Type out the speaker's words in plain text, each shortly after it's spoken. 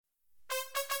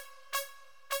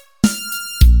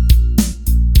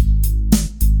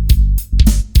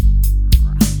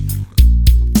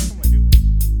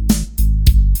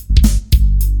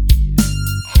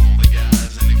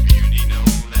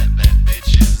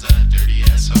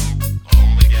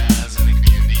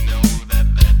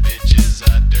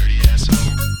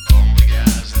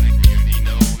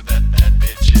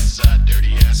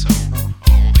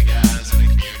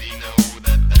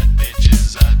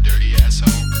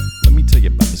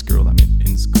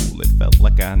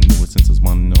I knew her since I was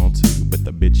 1 or 2, but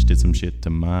the bitch did some shit to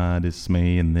my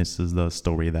dismay, and this is the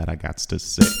story that I got to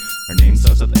say. Her name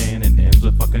starts with N and ends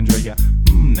with fucking Drea.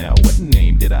 Now what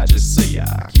name did I just say?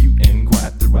 Cute and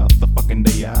quiet throughout the fucking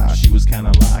day. She was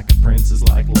kinda like a princess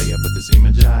like Leia, but this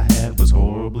image I had was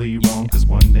horribly wrong. Cause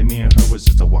one day me and her was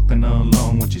just a walking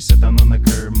along when she sat down on the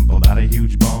curb and pulled out a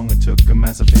huge bong and took a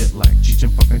massive hit like Cheech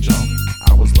and fucking Chong.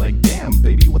 I was like, damn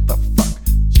baby, what the fuck?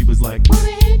 She was like, what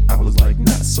the heck? I was like,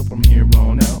 nah. So from here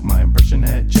on out, my impression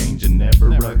had changed and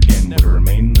never again would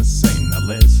remain the same. Now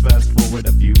let's fast forward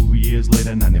a few years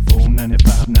later, 94,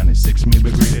 95, 96,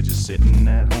 maybe greater. Just sitting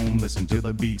at home, listen to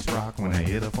the beats rock. When I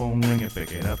hear the phone ring and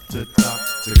pick it up to talk.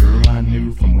 It's a girl I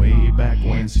knew from way back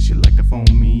when, so she liked to phone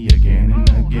me again and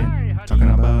again,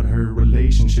 talking about her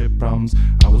relationship problems.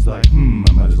 I was like, I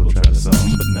might as well try to solve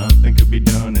them, but nothing could be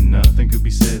done and nothing could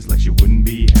be said. It's like she wouldn't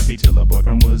be happy till her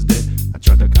boyfriend was dead. I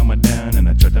tried to calm her down and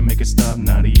I tried to make it stop,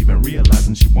 not even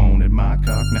realizing she wanted my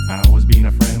cock. Now I was being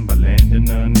a friend by lending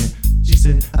her near. She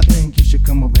said, I think you should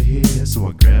come over here. So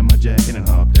I grabbed my jacket and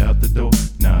hopped out the door,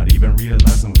 not even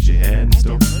realizing what she had in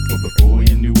store. But before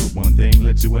you knew it, one thing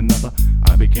led to another.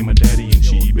 I became a daddy and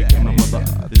she became a mother.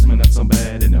 This may not sound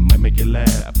bad and it might make you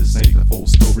laugh. This ain't the full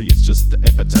story, it's just the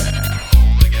epitaph.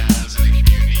 All the guys in the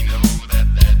community know that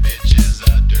that bitch is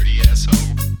a dirty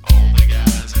asshole. All the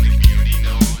guys in the community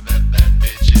know that that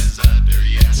bitch is a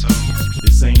dirty asshole.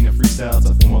 This ain't a freestyle, it's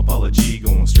a formal apology,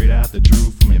 going straight out the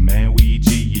Drew from your man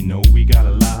Ouija. You know we got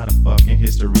a lot of fucking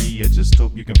history. I just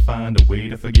hope you can find a way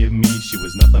to forgive me. She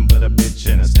was nothing but a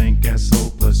bitch and a